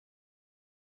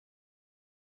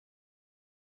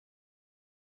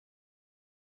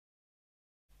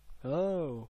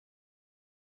Oh.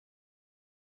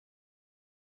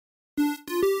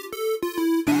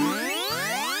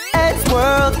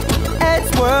 Eddsworld,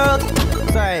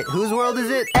 Eddsworld. Sorry, whose world is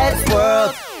it?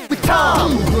 Eddsworld. With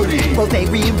Tom. Well, they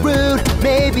being rude.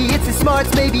 Maybe it's his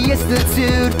smarts, maybe it's the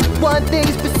dude. One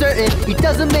thing's for certain, he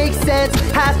doesn't make sense.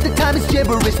 Half the time it's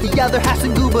gibberish, the other half's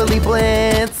in googly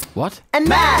blintz. What? And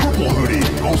Matt. Purple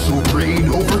hoodie, also green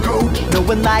overcoat. No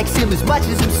one likes him as much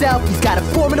as himself. He's got a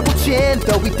formidable chin,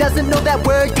 though he doesn't know that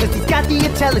word, cause he's got the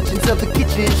intelligence of the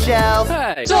kitchen shelf.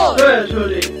 Hey!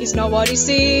 He's not what he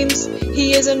seems.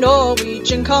 He is a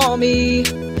Norwegian commie.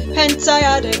 Hentai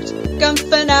addict, gun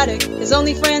fanatic. His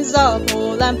only friends are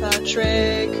Paul and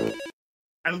Patrick.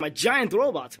 And my giant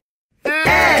robot.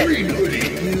 Ed! Green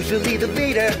hoodie. Usually the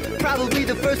leader, probably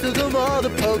the first of them all to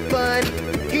poke fun.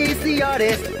 He's the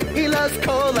artist, he loves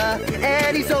cola,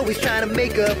 and he's always trying to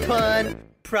make a pun.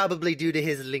 Probably due to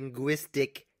his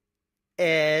linguistic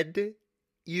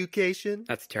education.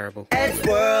 That's terrible.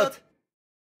 Eddsworld.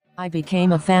 I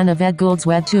became a fan of Ed Gould's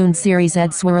webtoon series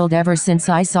Eddsworld ever since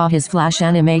I saw his Flash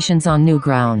animations on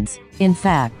Newgrounds. In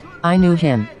fact, I knew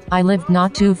him. I lived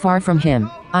not too far from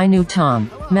him. I knew Tom,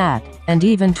 Matt, and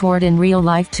even Tord in real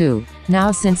life too.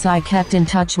 Now since I kept in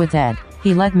touch with Ed,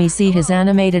 he let me see his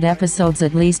animated episodes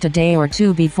at least a day or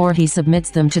two before he submits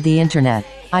them to the internet.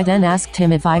 I then asked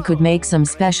him if I could make some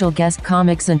special guest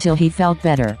comics until he felt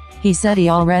better. He said he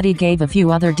already gave a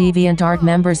few other DeviantArt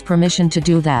members permission to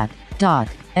do that.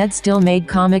 Ed still made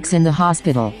comics in the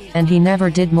hospital, and he never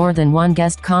did more than one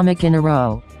guest comic in a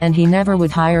row, and he never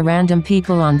would hire random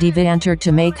people on DeviantArt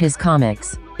to make his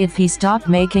comics. If he stopped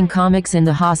making comics in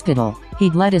the hospital,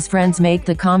 he'd let his friends make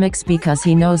the comics because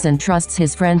he knows and trusts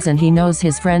his friends, and he knows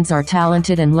his friends are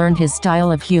talented and learned his style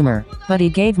of humor. But he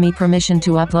gave me permission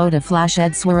to upload a Flash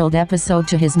Eddsworld episode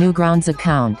to his Newgrounds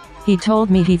account. He told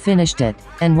me he finished it,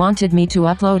 and wanted me to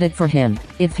upload it for him.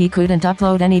 If he couldn't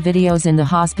upload any videos in the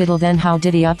hospital, then how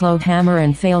did he upload Hammer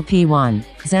and Fail P1,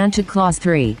 Santa Claus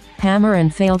 3, Hammer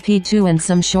and Fail P2 and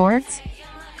some shorts?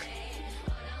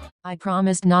 I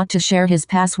promised not to share his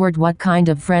password. What kind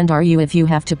of friend are you if you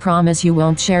have to promise you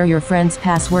won't share your friend's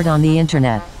password on the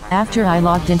internet? After I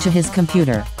logged into his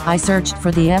computer, I searched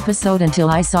for the episode until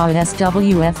I saw a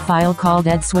SWF file called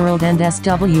Eddsworld and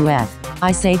SWF.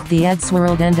 I saved the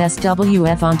Eddsworld and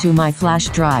SWF onto my flash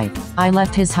drive. I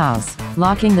left his house,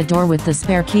 locking the door with the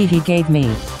spare key he gave me.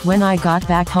 When I got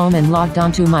back home and logged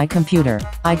onto my computer,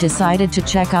 I decided to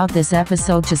check out this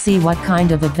episode to see what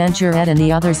kind of adventure Ed and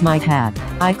the others might have.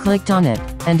 I clicked on it,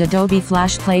 and Adobe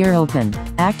Flash Player opened,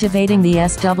 activating the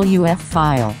SWF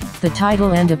file. The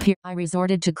title and appear. I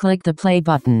resorted to click the play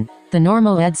button. The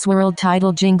normal Eddsworld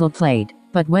title jingle played,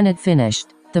 but when it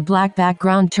finished, the black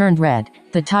background turned red.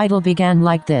 The title began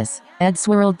like this: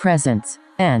 Eddsworld Presents,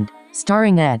 and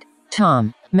starring Ed,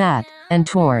 Tom, Matt, and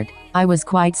Tord. I was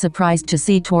quite surprised to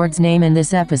see Tord's name in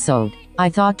this episode. I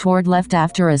thought Tord left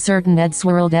after a certain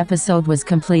Eddsworld episode was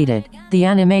completed. The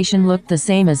animation looked the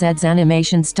same as Ed's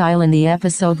animation style in the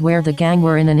episode where the gang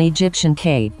were in an Egyptian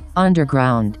cave,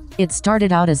 underground. It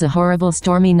started out as a horrible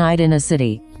stormy night in a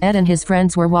city. Ed and his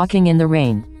friends were walking in the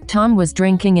rain. Tom was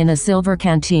drinking in a silver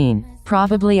canteen,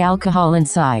 probably alcohol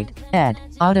inside. Ed,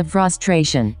 out of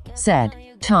frustration, said,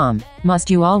 "Tom, must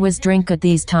you always drink at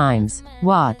these times?"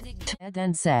 "What?" Ed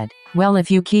then said, "Well, if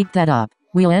you keep that up,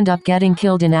 we'll end up getting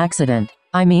killed in accident.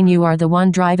 I mean, you are the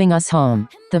one driving us home."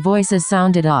 The voices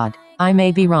sounded odd. I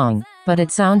may be wrong, but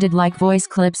it sounded like voice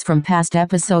clips from past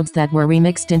episodes that were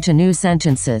remixed into new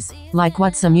sentences, like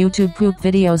what some YouTube poop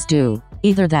videos do.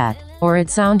 Either that, or it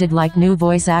sounded like new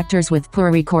voice actors with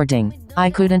poor recording. I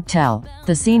couldn't tell.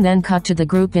 The scene then cut to the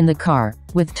group in the car,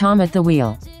 with Tom at the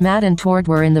wheel. Matt and Tord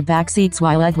were in the back seats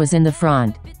while Ed was in the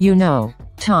front. "You know,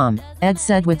 Tom," Ed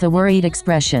said with a worried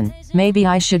expression, "maybe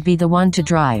I should be the one to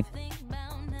drive."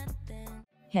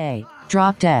 "Hey,"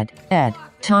 dropped Ed. "Ed,"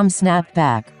 Tom snapped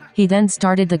back. He then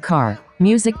started the car.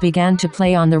 Music began to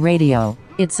play on the radio.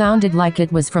 It sounded like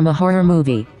it was from a horror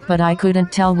movie, but I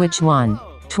couldn't tell which one.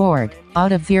 Tord,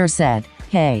 out of fear, said,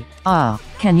 "Hey,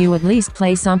 can you at least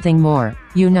play something more,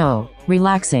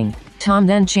 relaxing?" Tom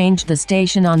then changed the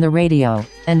station on the radio,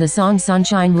 and the song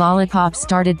Sunshine Lollipop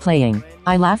started playing.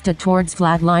 I laughed at Tord's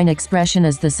flatline expression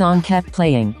as the song kept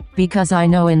playing, because I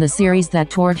know in the series that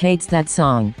Tord hates that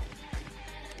song.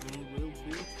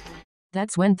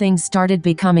 That's when things started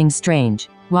becoming strange.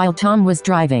 While Tom was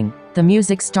driving, the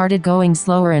music started going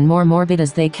slower and more morbid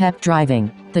as they kept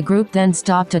driving. The group then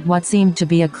stopped at what seemed to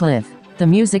be a cliff. The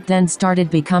music then started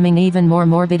becoming even more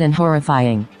morbid and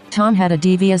horrifying. Tom had a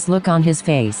devious look on his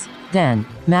face. Then,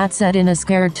 Matt said in a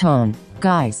scared tone,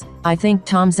 "Guys, I think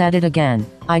Tom's at it again."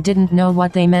 I didn't know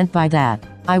what they meant by that.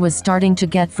 I was starting to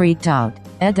get freaked out.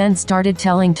 Ed then started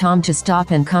telling Tom to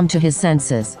stop and come to his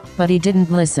senses, but he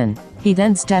didn't listen. He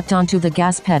then stepped onto the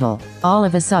gas pedal. All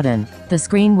of a sudden, the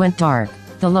screen went dark.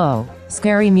 The low,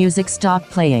 scary music stopped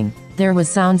playing. There was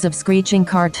sounds of screeching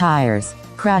car tires,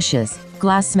 crashes,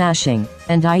 glass smashing,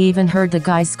 and I even heard the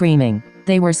guys screaming.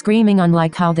 They were screaming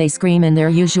unlike how they scream in their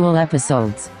usual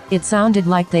episodes. It sounded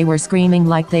like they were screaming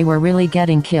like they were really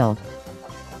getting killed.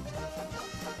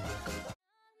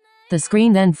 The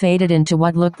screen then faded into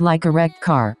what looked like a wrecked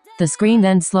car. The screen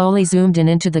then slowly zoomed in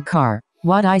into the car.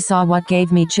 What I saw what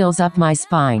gave me chills up my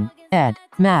spine. Ed,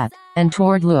 Matt, and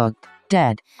Tord looked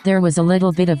dead. There was a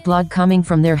little bit of blood coming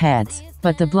from their heads,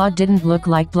 but the blood didn't look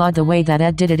like blood the way that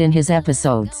Ed did it in his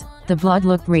episodes. The blood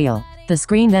looked real. The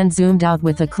screen then zoomed out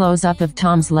with a close-up of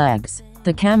Tom's legs.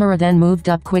 The camera then moved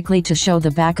up quickly to show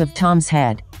the back of Tom's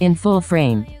head, in full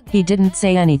frame. He didn't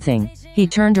say anything. He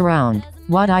turned around.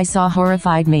 What I saw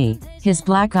horrified me. His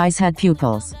black eyes had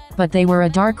pupils, but they were a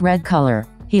dark red color.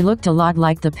 He looked a lot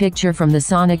like the picture from the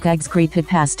Sonic Eggs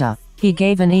creepypasta. He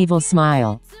gave an evil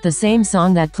smile. The same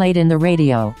song that played in the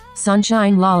radio,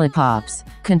 Sunshine Lollipops,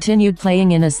 continued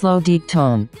playing in a slow deep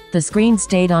tone. The screen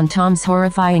stayed on Tom's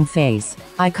horrifying face.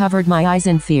 I covered my eyes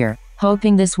in fear,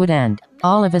 hoping this would end.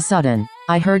 All of a sudden,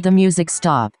 I heard the music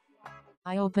stop.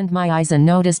 I opened my eyes and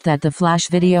noticed that the flash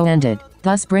video ended,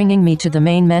 thus bringing me to the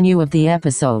main menu of the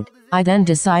episode. I then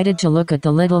decided to look at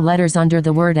the little letters under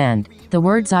the word end. The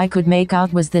words I could make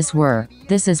out was this were,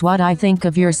 "This is what I think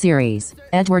of your series.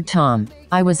 Edward Tom."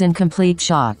 I was in complete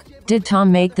shock. Did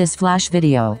Tom make this flash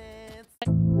video?